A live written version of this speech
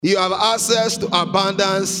You have access to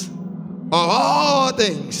abundance of all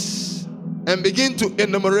things. And begin to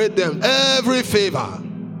enumerate them. Every favor.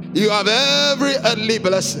 You have every earthly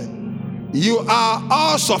blessing. You are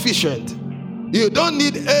all sufficient. You don't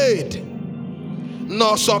need aid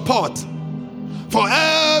nor support for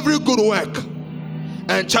every good work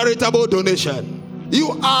and charitable donation.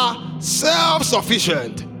 You are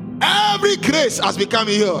self-sufficient. Every grace has become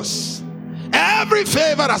yours. Every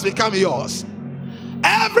favor has become yours.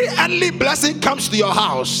 Every earthly blessing comes to your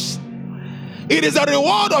house. It is the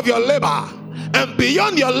reward of your labor. And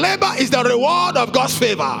beyond your labor is the reward of God's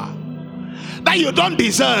favor that you don't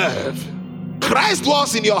deserve. Christ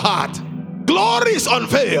dwells in your heart. Glory is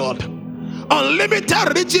unveiled.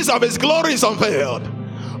 Unlimited riches of his glory is unveiled.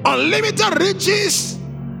 Unlimited riches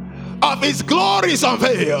of his glory is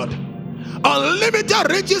unveiled. Unlimited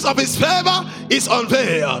riches of his favor is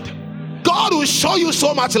unveiled. God will show you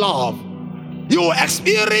so much love. You will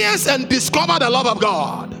experience and discover the love of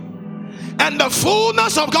God. And the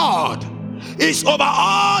fullness of God is over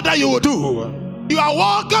all that you will do. You are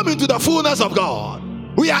welcome into the fullness of God.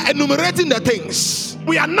 We are enumerating the things.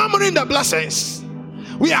 We are numbering the blessings.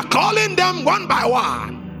 We are calling them one by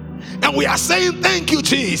one. And we are saying, thank you,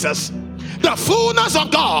 Jesus. The fullness of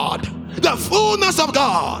God, the fullness of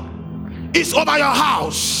God is over your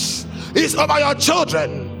house, is over your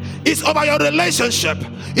children, is over your relationship,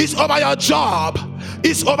 is over your job,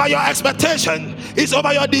 is over your expectation, is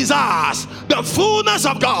over your desires. The fullness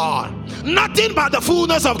of God. Nothing but the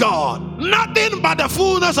fullness of God. Nothing but the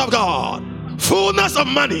fullness of God. Fullness of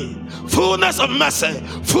money, fullness of mercy,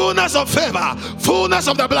 fullness of favor, fullness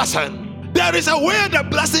of the blessing. There is a way the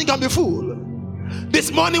blessing can be full.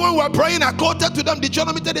 This morning when we were praying, I quoted to them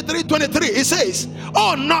Deuteronomy 33:23. It says,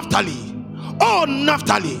 oh Naphtali,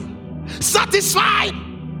 satisfied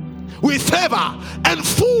with favor and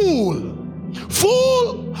full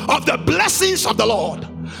of the blessings of the Lord.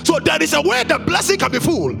 So there is a way the blessing can be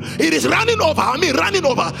full. It is running over. Running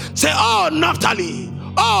over. Say, oh Naphtali,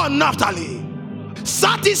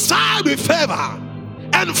 satisfied with favor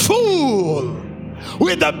and full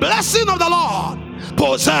with the blessing of the Lord.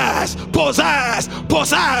 Possess.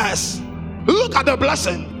 Look at the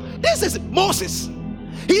blessing. This is Moses.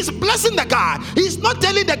 He's blessing the guy. He's not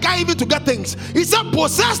telling the guy even to get things. He said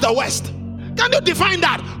possess the west. Can you define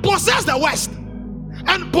that? Possess the west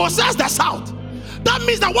and possess the south. That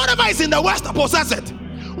means that whatever is in the west, possess it.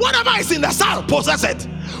 Whatever is in the south, possess it.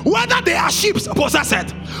 Whether they are sheep, possess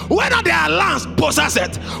it. Whether they are lambs, possess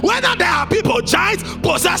it. Whether they are people, giants,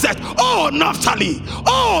 possess it. Oh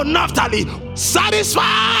Naphtali,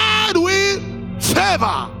 satisfied with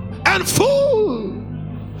favor and full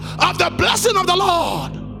of the blessing of the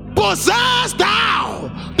Lord. Possess thou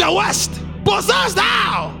the west. Possess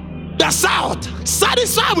thou the south.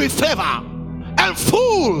 Satisfied with favor and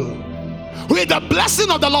full with the blessing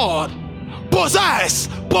of the Lord. Possess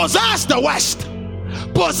the west.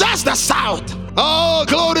 Possess the south. Oh,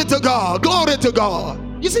 glory to God. Glory to God.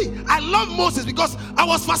 You see, I love Moses because I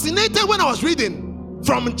was fascinated when I was reading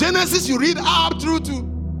from Genesis. You read up through to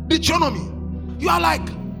Deuteronomy. You are like,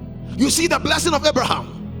 you see the blessing of Abraham.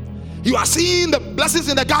 You are seeing the blessings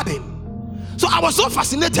in the garden. So I was so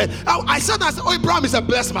fascinated. I said, oh, Abraham is a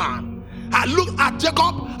blessed man. I looked at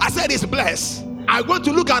Jacob. I said, he's blessed. I went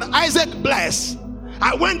to look at Isaac, blessed.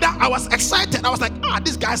 I went there. I was excited. I was like,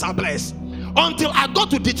 these guys are blessed. Until I got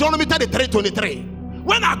to Deuteronomy 33:23.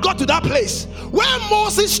 When I got to that place where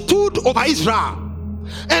Moses stood over Israel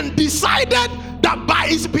and decided that by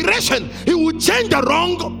inspiration he would change the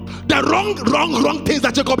wrong things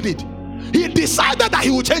that Jacob did. He decided that he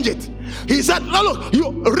would change it. He said, no, look,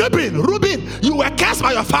 you Reuben, you were cursed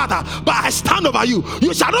by your father, but I stand over you.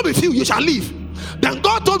 You shall not be few, you shall live. Then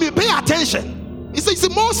God told me, pay attention. He said, see,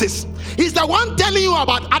 Moses is the one telling you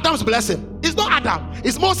about Adam's blessing. It's not Adam,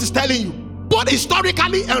 it's Moses telling you. Both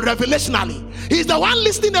historically and revelationally. He's the one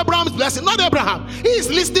listing Abraham's blessing, not Abraham. He is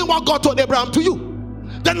listing what God told Abraham to you.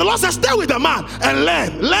 Then the Lord said, stay with the man and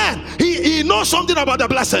learn. He knows something about the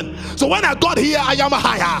blessing. So when I got here, I am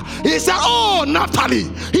higher. He said, oh, Naphtali.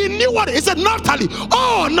 He knew what he said, Naphtali.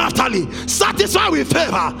 Oh, Naphtali, satisfied with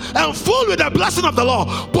favor and full with the blessing of the Lord.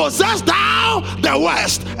 Possess thou the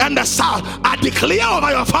west and the south. I declare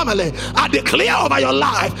over your family. I declare over your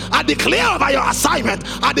life. I declare over your assignment.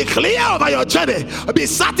 I declare over your journey. Be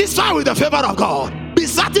satisfied with the favor of God. Be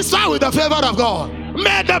satisfied with the favor of God.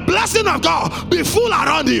 May the blessing of God be full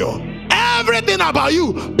around you. Everything about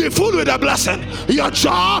you be full with the blessing. Your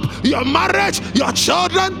job, your marriage, your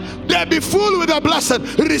children, they be full with the blessing.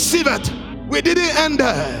 Receive it. We didn't end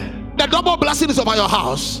there. The double blessing is over your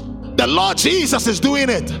house. The Lord Jesus is doing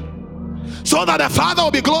it so that the Father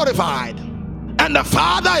will be glorified And the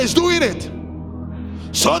Father is doing it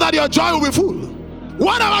so that your joy will be full.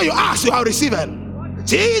 Whatever you ask, you are receiving.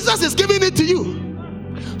 Jesus is giving it to you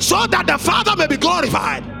so that the Father may be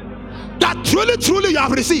glorified, that truly, truly you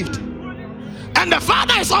have received. And the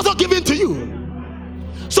Father is also giving to you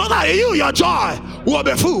so that you, your joy will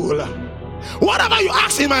be full. Whatever you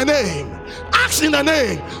ask in my name, ask in the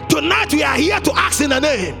name. Tonight we are here to ask in the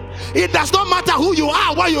name. It does not matter who you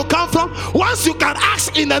are, where you come from. Once you can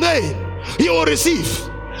ask in the name, you will receive.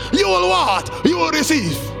 You will what? You will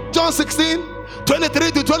receive. John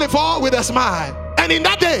 16:23-24 with a smile. And in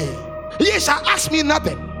that day ye shall ask me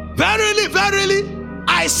nothing. Verily, verily,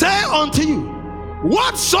 I say unto you,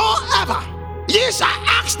 whatsoever ye shall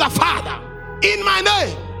ask the Father in my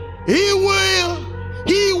name, he will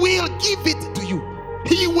give it to you.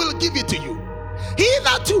 He will give it to you.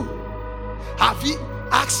 Hitherto have ye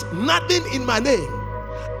asked nothing in my name.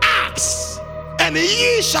 Ask, and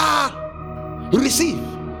ye shall receive,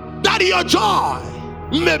 that your joy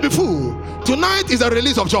may be full. Tonight is a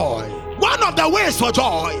release of joy. One of the ways for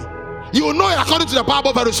joy, you will know it according to the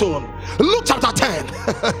Bible very soon. Luke chapter 10.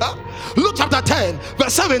 Luke chapter 10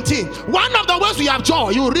 verse 17. One of the ways we have joy,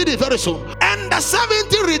 you will read it very soon. And the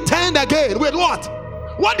 70 returned again with what?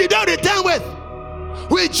 What did they return with?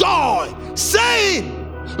 With joy, saying,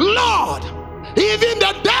 Lord, even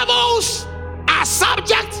the devils are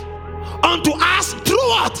subject unto us through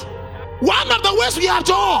what? One of the ways we have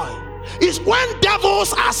joy is when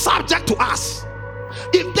devils are subject to us.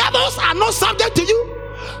 If devils are not subject to you,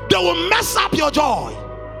 they will mess up your joy.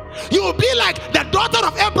 You will be like the daughter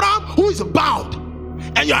of Abraham who is bound,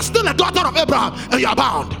 and you are still a daughter of Abraham and you are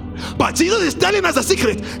bound. But Jesus is telling us a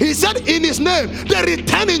secret. He said in his name they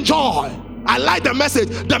return in joy. I like the message.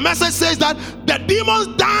 The message says that the demons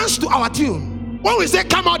dance to our tune. When we say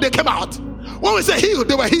come out, they came out. When we say healed,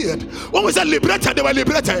 they were healed. When we say liberated, they were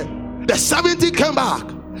liberated. The 70 came back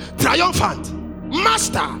triumphant.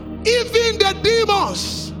 Master, even the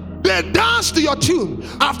demons, they dance to your tune.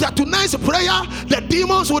 After tonight's prayer, the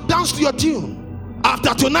demons will dance to your tune.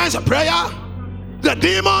 After tonight's prayer, the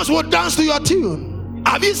demons will dance to your tune.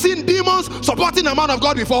 Have you seen demons supporting a man of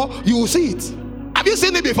God before? You will see it. Have you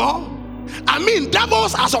seen it before? I mean,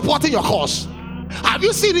 devils are supporting your cause. Have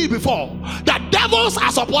you seen it before? That devils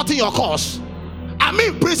are supporting your cause. I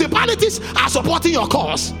mean, principalities are supporting your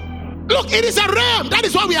cause. Look, it is a realm. That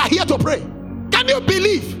is why we are here to pray. Can you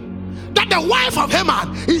believe that the wife of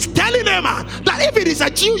Haman is telling Haman that if it is a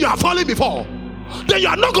Jew you are falling before, then you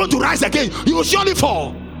are not going to rise again. You will surely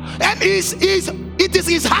fall. And it is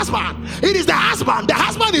his husband. It is the husband. The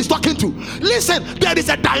husband is talking to. Listen, there is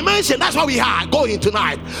a dimension. That's why we are going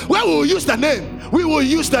tonight. Where we will use the name. We will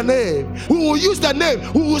use the name. We will use the name.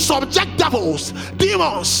 We will subject devils,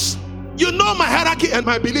 demons. You know my hierarchy and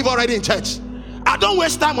my belief already in church. I don't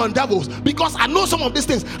waste time on devils because I know some of these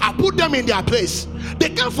things. I put them in their place. They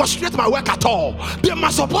can't frustrate my work at all. They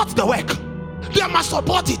must support the work. They must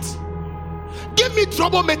support it. Give me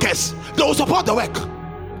troublemakers, they will support the work.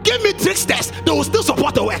 Give me tricksters, they will still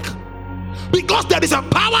support the work. Because there is a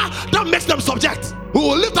power that makes them subject. We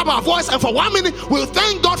will lift up our voice and for 1 minute we'll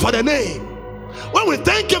thank God for the name. When we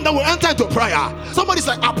thank him, then we'll enter into prayer. Somebody's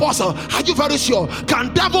like, Apostle, are you very sure?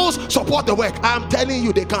 Can devils support the work? I'm telling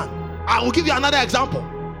you they can. I will give you another example.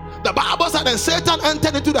 The Bible said that Satan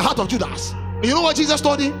entered into the heart of Judas. You know what Jesus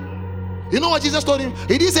told him? You know what Jesus told him?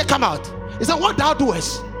 He didn't say come out. He said what thou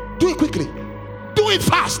doest, do it quickly. Do it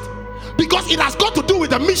fast. Because it has got to do with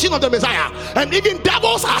the mission of the Messiah. And even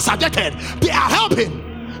devils are subjected. They are helping.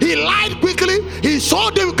 He lied quickly. He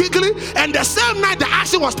sold them quickly. And the same night the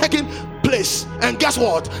action was taking place. And guess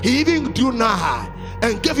what? He even drew nigh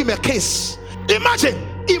and gave him a kiss. Imagine.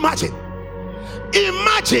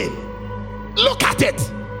 Look at it.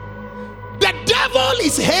 The devil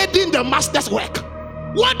is heading the master's work.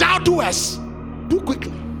 What thou doest, do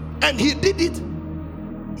quickly. And he did it.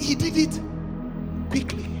 He did it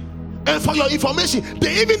quickly. And for your information,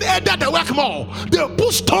 they even added the work more. They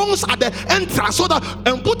put stones at the entrance so that,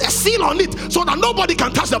 and put a seal on it so that nobody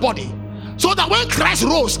can touch the body. So that when Christ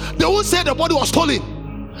rose, they won't say the body was stolen.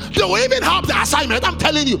 They will even help the assignment. I'm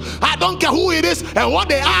telling you, I don't care who it is and what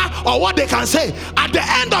they are or what they can say. At the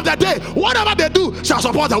end of the day, whatever they do shall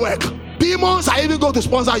support the work. Demons are even going to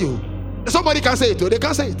sponsor you. Somebody can say it too. They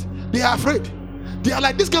can't say it. They are afraid. They are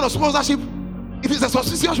like this kind of sponsorship. If it's a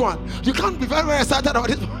suspicious one, you can't be very, very excited about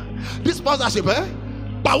this sponsorship, eh?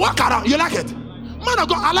 But walk around, you like it. Man of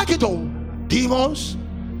God, I like it all. Demons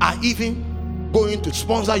are even going to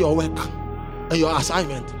sponsor your work and your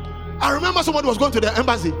assignment. I remember somebody was going to the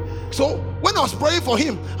embassy. So when I was praying for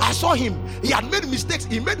him, I saw him. He had made mistakes.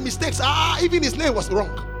 He made mistakes. Even his name was wrong.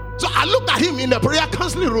 So I looked at him in the prayer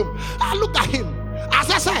counseling room. I looked at him.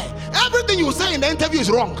 As I said, everything you say in the interview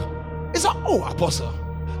is wrong. He said, oh, Apostle,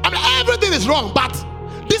 I mean, everything is wrong, but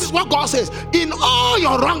this is what God says. In all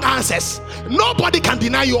your wrong answers, nobody can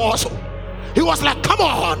deny you also. He was like, come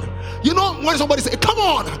on. You know, when somebody says, come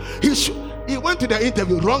on. He went to the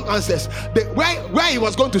interview, wrong answers. Where he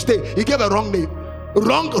was going to stay, he gave a wrong name,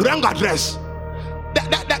 wrong address.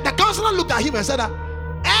 The counselor looked at him and said,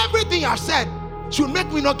 everything I've said should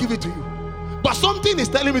make me not give it to you, but something is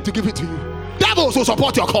telling me to give it to you. Devils will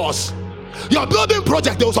support your cause. Your building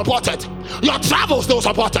project, they will support it. Your travels, they will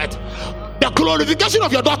support it. The glorification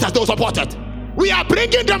of your daughters, they will support it. We are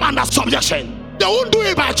bringing them under subjection. They won't do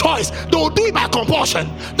it by choice, they will do it by compulsion.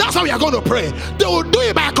 That's how we are going to pray. They will do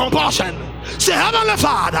it by compulsion. Say, Heavenly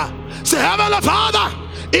Father, say, Heavenly Father,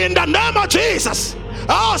 in the name of Jesus.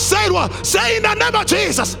 Oh, say it what? Say, in the name of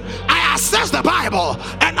Jesus, I access the Bible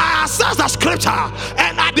and I access the scripture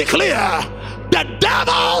and I declare the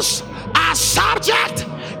devils are subject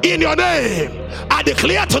in your name. I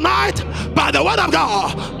declare tonight by the word of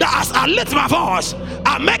God that as I lift my voice,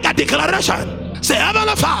 I make a declaration. Say,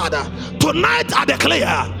 Heavenly Father, tonight I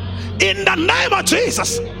declare in the name of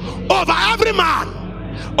Jesus over every man,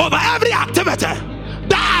 over every activity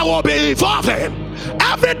that I will be involved in,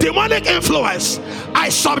 every demonic influence, I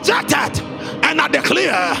subject it and I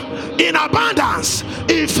declare in abundance,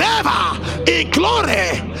 in favor, in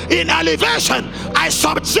glory, in elevation, I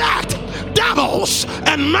subject devils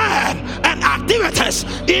and men and activities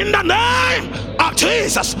in the name of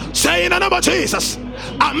Jesus. Say, in the name of Jesus,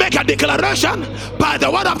 I make a declaration by the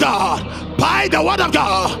word of God, by the word of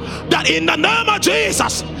God, that in the name of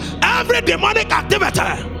Jesus, every demonic activity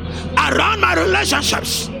around my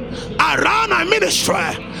relationships, around my ministry,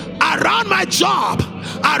 around my job,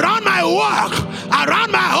 around my work,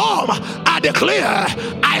 around my home, I declare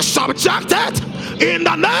I subject it in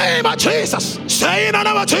the name of Jesus. Say, in the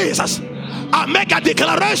name of Jesus, I make a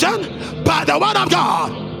declaration by the word of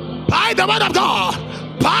God, by the word of God,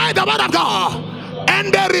 by the word of God.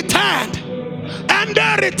 And they returned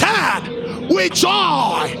with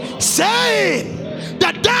joy, saying,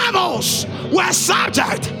 the devils were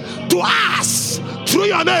subject to us through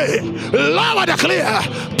your name. Lord, I declare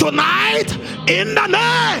tonight in the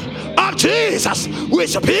name of Jesus, we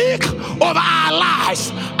speak over our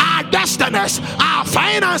lives, our destinies, our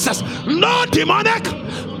finances. No demonic,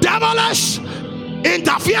 devilish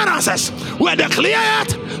interferences were declared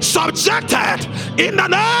subjected in the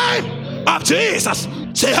name of Jesus.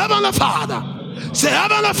 Say, Heavenly Father, say,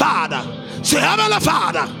 Heavenly Father, say, Heavenly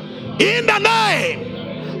Father, in the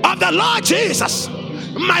name of the Lord Jesus,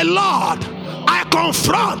 my Lord, I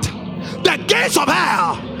confront the gates of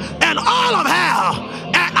hell and all of hell,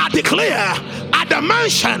 and I declare at the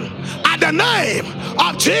mention, at the name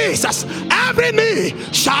of Jesus, every knee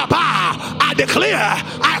shall bow. I declare,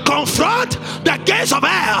 I confront the gates of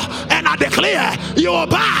hell, and I declare you will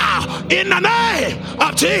bow in the name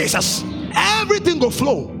of Jesus. Everything will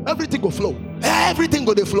flow. Everything will flow. Everything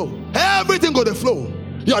will flow. Everything will flow.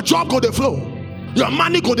 Your job will flow. Your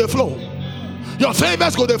money will flow. Your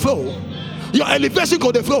favors will flow. Your elevation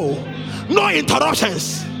will flow. No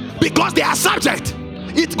interruptions, because they are subject.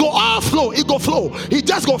 It go all flow. It go flow. It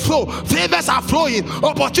just go flow. Favors are flowing.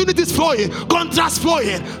 Opportunities flowing. Contracts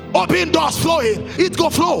flowing. Open doors flowing. It go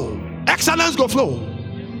flow. Excellence go flow.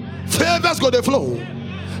 Favors go the flow.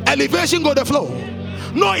 Elevation go the flow.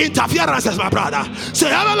 No interferences, my brother. Say,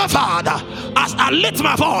 Heavenly Father, as I lift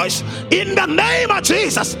my voice, in the name of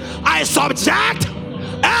Jesus, I subject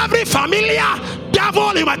every familiar devil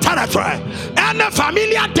in my territory, any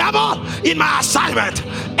familiar devil in my assignment,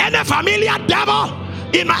 any familiar devil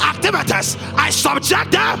in my activities, I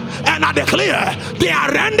subject them and I declare they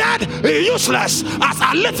are rendered useless. As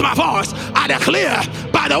I lift my voice, I declare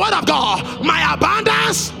by the word of God, my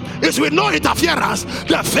abundance is with no interference.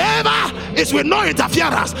 The favor is with no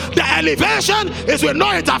interference. The elevation is with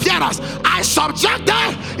no interference. I subject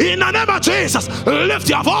them in the name of Jesus. Lift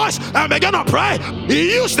your voice and begin to pray.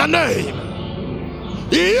 Use the name.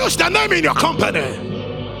 Use the name in your company.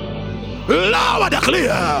 Lord,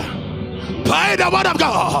 declare by the word of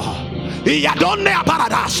God. Yadonne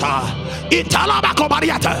paradasa. Italaba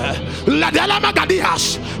kobariata. Ladela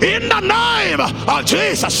magadias. In the name of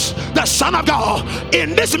Jesus, the Son of God,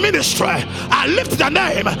 in this ministry, I lift the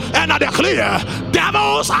name and I declare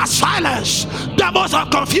devils are silenced. Devils of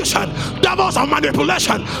confusion. Devils of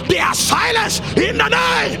manipulation. They are silenced in the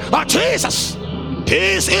name of Jesus.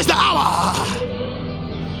 This is the hour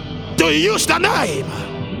to use the name.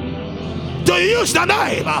 To use the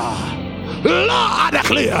name. Lord, I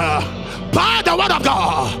declare by the word of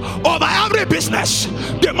God over every business,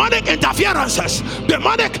 demonic interferences,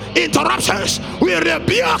 demonic interruptions. We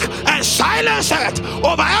rebuke and silence it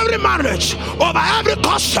over every marriage, over every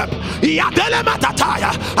gossip. Yadele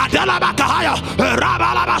matataya, adela bakahaya,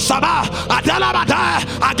 rabala basaba, adela bada,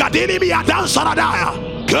 agadini mi adan saradaya,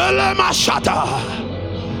 kele mashata,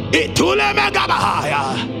 itule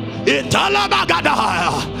megabahaya. Itala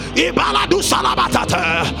magadaya, ibaladu salabatate,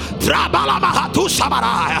 trabala mahatu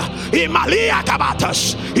sabaraya, imalia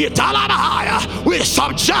kabatas, itala mahaya. We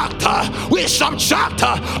subject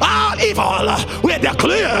all evil. We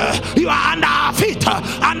declare you are under our feet,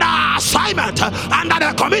 under our assignment, under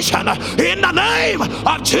the commission. In the name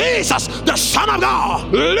of Jesus, the Son of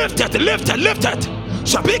God, lift it.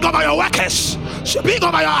 Speak over your workers. Speak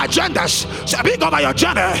over your agendas. Speak over your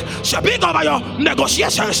journey. Speak over your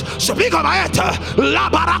negotiations. Speak over it. La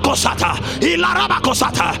barakosata,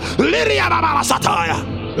 ilarabakosata, liriababarasata.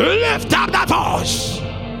 Lift up that voice.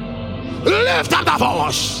 Lift up that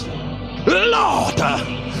voice. Lord,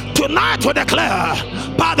 tonight we declare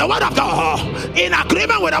by the word of God, in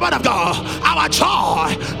agreement with the word of God, our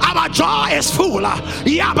joy is full. Our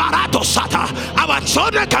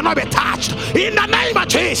children cannot be touched. In the name of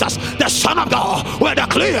Jesus, the Son of God, we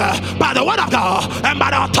declare by the word of God and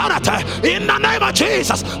by the authority. In the name of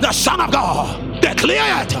Jesus, the Son of God,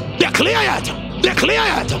 declare it.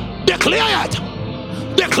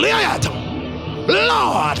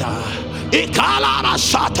 Lord, ikala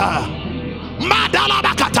masata, madala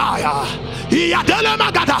bakataya, iyadele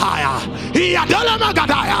magadaya,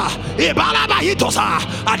 ibala bahitosa,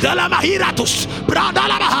 adela mahiratus,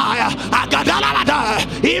 bradala bahaya, agadala bada,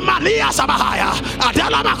 imalia sabahaya,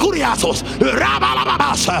 adela makuriatus, rabala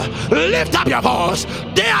babasa. Lift up your voice.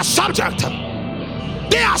 They are subject.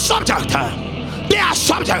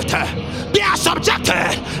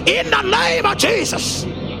 In the name of Jesus.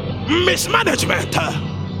 Mismanagement,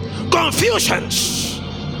 confusions,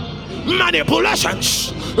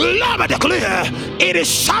 manipulations, Lord, declare it is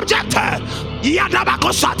subjected.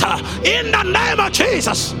 Yadabakosata, in the name of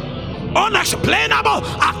Jesus. Unexplainable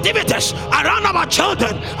activities around our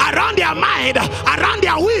children, around their mind, around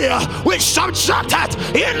their will, we subject it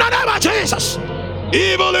in the name of Jesus.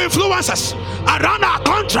 Evil influences around our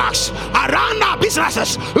contracts, around our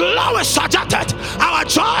businesses, Lord, we subject it. Our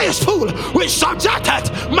joy is full. We subject it.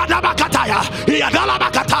 Madabakataya,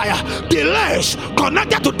 Yadalabakataya. Delays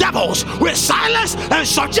connected to devils, we silence and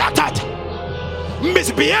subject it.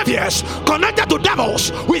 Misbehaviors connected to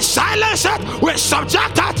devils, we silence it, we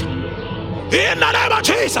subject it. In the name of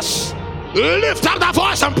Jesus, lift up the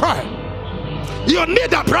voice and pray. You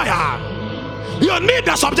need the prayer. You need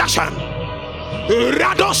the subjection.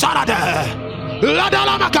 Rado Sarade,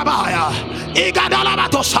 Ladala Makabaya, Igadala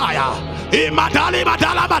Matosaya, Imadali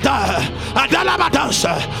Madala Mada, Adala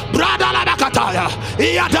Madansa, Bradala Makataya,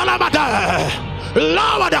 Iadala Mada.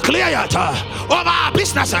 Lord, declare it over our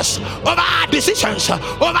businesses, over our decisions,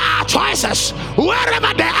 over our choices,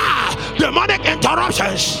 wherever they are, demonic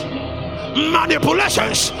interruptions,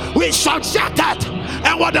 manipulations, we subject it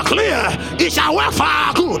and we declare it shall work for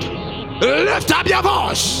our good. Lift up your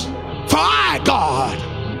voice. For I, God,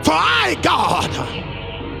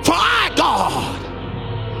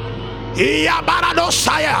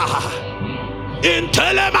 Iabaradosaya,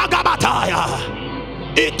 Intelemagabataya,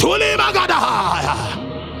 Itulimagadaya.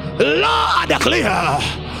 Lord, I declare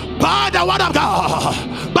by the word of God,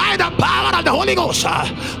 by the power of the Holy Ghost,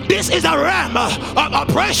 this is a realm of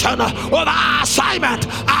operation over our assignment,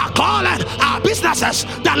 our calling, our businesses.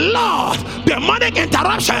 The Lord, demonic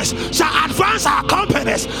interruptions shall advance our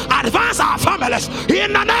companies, advance our families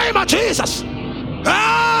in the name of Jesus.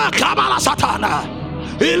 Kabbalah Satana,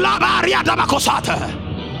 Ilabaria Dabakosata,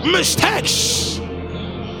 mistakes,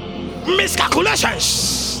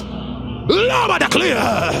 miscalculations, Lord,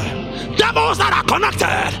 declare. Devils that are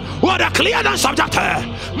connected were declared and subjected.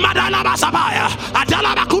 Madala Basabaya,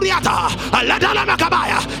 Adala Bakuriata, Aladala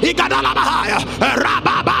Makabaya, Igadala Bahaya,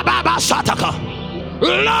 Rababa Sataka.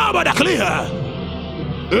 Lord, declare.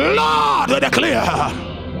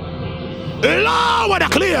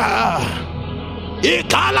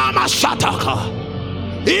 Ikalama Sataka,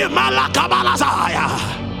 Imalakabalazaya,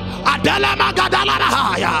 Adela Magadala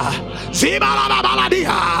Bahaya, Zibala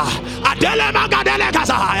Baladia, Adele Magadele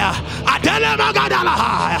Kazaya, Adele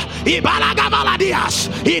Magadalahaya, Ibalaga Baladias,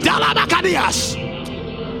 Idala Macadias.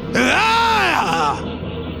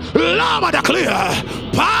 Lord, declare,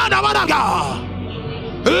 Father, word of God.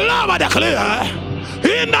 Lord, declare,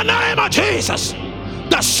 in the name of Jesus,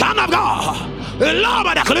 the Son of God.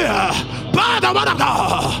 Lord, declare, by the word of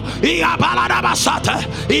God. Iabaladabasata,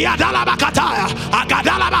 Iadalabakataya,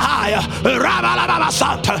 Agadalabahaya,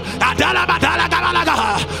 Rabalabasata, Adalabadalagabalaga.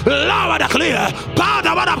 Lord, clear by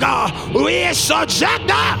the word of God. We subject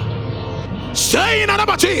them. Say in the name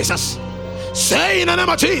of Jesus. Say in the name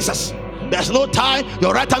of Jesus. There's no time.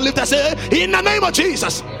 Your right hand lift and say, in the name of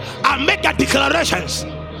Jesus, I make a declarations.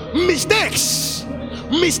 Mistakes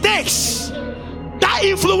that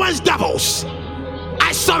influence devils,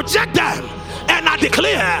 I subject them and I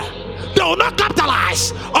declare they will not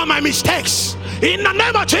capitalize on my mistakes in the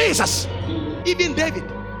name of Jesus. Even David,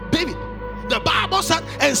 the Bible said,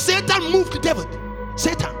 and Satan moved David.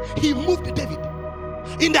 He moved David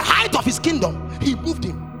in the height of his kingdom. He moved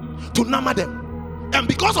him to number them, and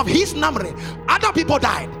because of his numbering, other people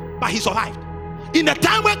died, but he survived. In the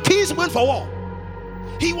time when kings went for war,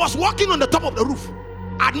 he was walking on the top of the roof,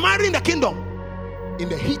 admiring the kingdom in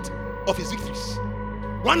the heat of his victories.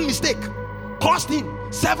 One mistake cost him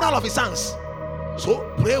several of his sons.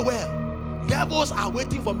 So pray well. Devils are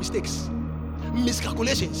waiting for mistakes,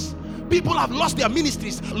 miscalculations. People have lost their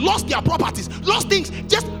ministries, lost their properties, lost things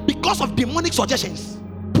just because of demonic suggestions.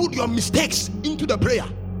 Put your mistakes into the prayer,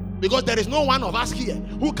 because there is no one of us here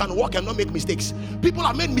who can walk and not make mistakes. People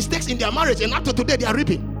have made mistakes in their marriage, and up to today they are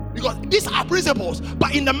reaping, because these are principles,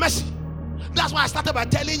 but in the mercy. That's why I started by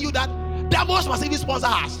telling you that devils must even sponsor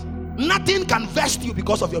us. Nothing can vest you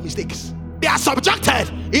because of your mistakes. They are subjected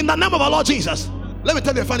in the name of our Lord Jesus. Let me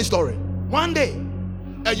tell you a funny story. One day,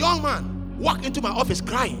 a young man walked into my office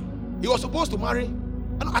crying. He was supposed to marry,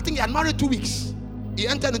 and I think he had married 2 weeks. He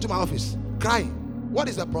entered into my office crying. What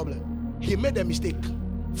is the problem? He made a mistake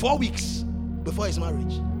 4 weeks before his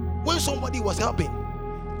marriage. When somebody was helping,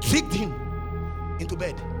 tricked him into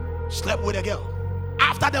bed, slept with a girl.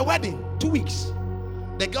 After the wedding, 2 weeks,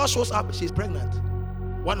 the girl shows up, she's pregnant.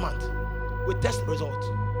 1 month with test result.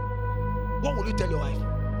 What will you tell your wife?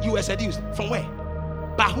 You were seduced. From where?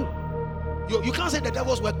 By who? You can't say the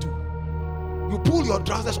devil's work too. You pull your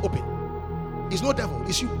trousers open. It's no devil,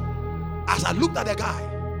 it's you. As I looked at the guy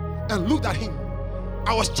and looked at him,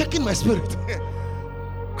 I was checking my spirit.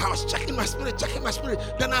 checking my spirit.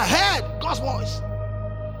 Then I heard God's voice.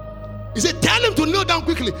 He said, tell him to kneel down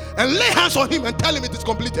quickly and lay hands on him and tell him it is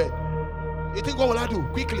completed. You think, what will I do?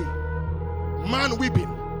 Quickly. Man weeping.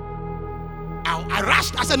 I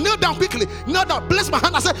rushed. I said, kneel down quickly. Kneel down. Bless my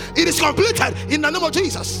hand. I said, it is completed in the name of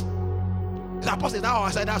Jesus. The apostle said, I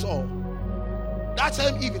said, that's all. That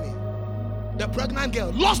same evening, the pregnant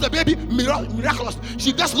girl lost the baby miraculous.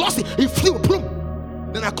 She just lost it. He flew. Boom.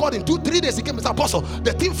 Then I called him 2-3 days. He came, Mr. Apostle,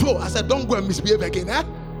 the thing flew. I said, don't go and misbehave again.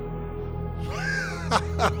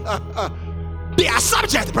 They are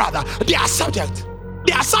subject, brother. They are subject.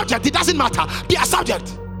 It doesn't matter. They are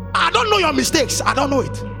subject. I don't know your mistakes. I don't know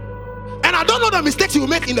it. And I don't know the mistakes you will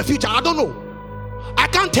make in the future. I don't know. I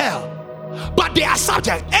can't tell. But they are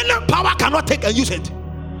subject. Any power cannot take and use it.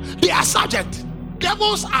 They are subject.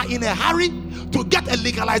 Devils are in a hurry to get a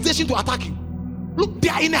legalization to attack you. Look, they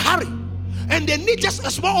are in a hurry. And they need just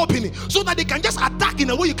a small opening so that they can just attack in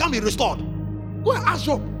a way you can't be restored. Go and ask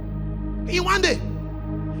Job. In one day,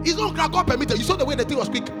 his own God permitted. You saw the way the thing was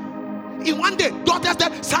quick. In one day, daughters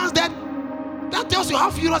dead, sons dead. That tells you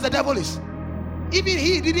how furious the devil is. Even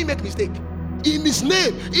he didn't make mistake. In his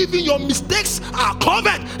name, even your mistakes are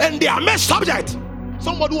covered and they are made subject.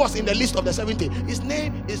 Somebody was in the list of the 70. His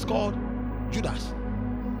name is called Judas.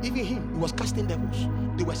 Even him, he was casting devils.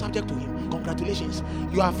 They were subject to him. Congratulations.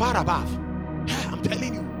 You are far above. I'm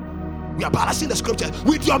telling you. We are balancing the scriptures.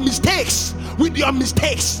 With your mistakes,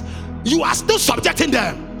 you are still subjecting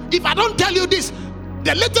them. If I don't tell you this,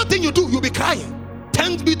 the little thing you do, you'll be crying.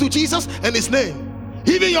 Thanks be to Jesus and his name.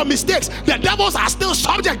 Even your mistakes, the devils are still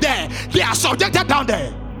subject there. They are subjected down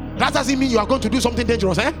there. That doesn't mean you are going to do something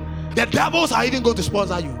dangerous, The devils are even going to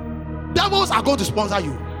sponsor you. Devils are going to sponsor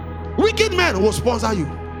you. Wicked men will sponsor you.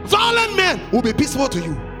 Violent men will be peaceful to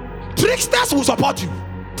you. Tricksters will support you.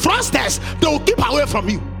 Fraudsters, they will keep away from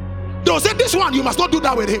you. They will say, this one, you must not do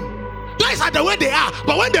that with him. That is the way they are.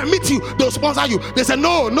 But when they meet you, they will sponsor you. They say,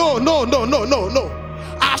 no.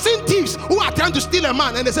 I've seen thieves who are trying to steal a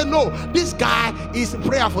man and they say, no, this guy is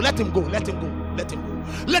prayerful. Let him go. Let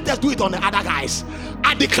us do it on the other guys.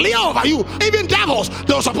 I declare over you, even devils,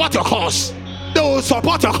 they will support your cause.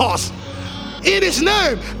 In his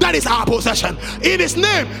name, that is our possession. In his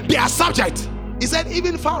name, they are subject. He said,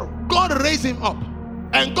 even Pharaoh, God raised him up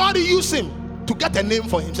and God used him to get a name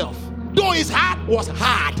for himself. Though his heart was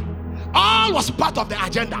hard, all was part of the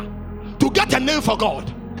agenda to get a name for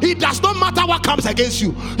God. It does not matter what comes against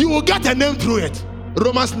you, you will get a name through it.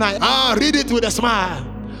 Romans 9. Read it with a smile.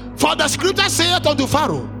 For the scripture saith unto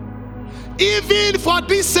Pharaoh, even for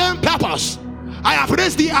this same purpose I have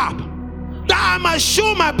raised thee up, that I might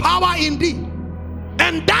show my power in thee,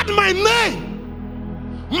 and that my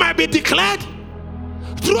name might be declared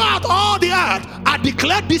throughout all the earth. I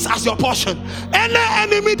declare this as your portion. Any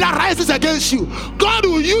enemy that rises against you, God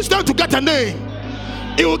will use them to get a name.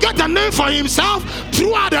 He will get a name for himself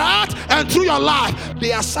throughout the earth and through your life.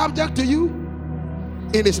 They are subject to you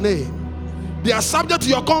in his name. They are subject to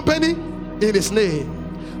your company in his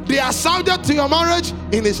name. They are subject to your marriage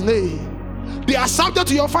in his name. They are subject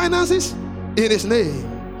to your finances in his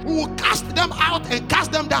name. We will cast them out and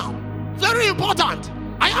cast them down. Very important.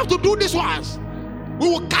 I have to do this once. We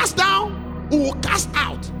will cast down, we will cast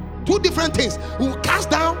out. Two different things. We will cast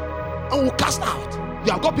down and we will cast out.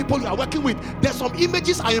 You have got people you are working with. There's some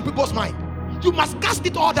images are in people's mind. You must cast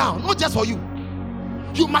it all down, not just for you.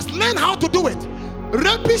 You must learn how to do it.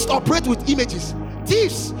 Rapists operate with images.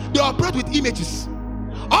 Thieves, they operate with images.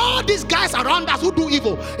 All these guys around us who do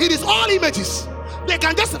evil, it is all images. They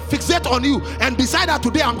can just fixate on you and decide that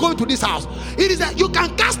today I'm going to this house. It is that you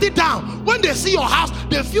can cast it down. When they see your house,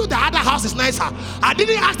 they feel the other house is nicer. I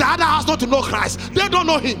didn't ask the other house not to know Christ. They don't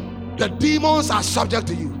know him. The demons are subject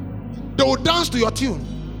to you. They will dance to your tune.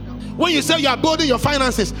 When you say you are building your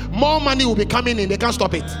finances, more money will be coming in. They can't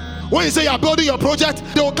stop it. When you say you are building your project,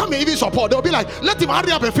 they will come and even support. They will be like, let him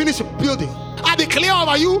hurry up and finish building. I declare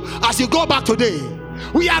over you as you go back today,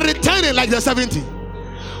 we are returning like the 70.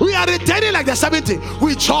 We are returning like the 70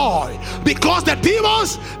 with joy, because the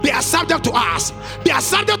demons, they are subject to us. They are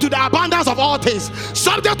subject to the abundance of all things,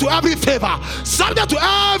 subject to every favor, subject to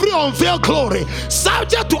every unveiled glory,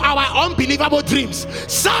 subject to our unbelievable dreams,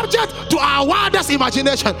 subject to our wildest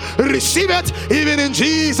imagination. Receive it even in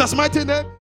Jesus' mighty name.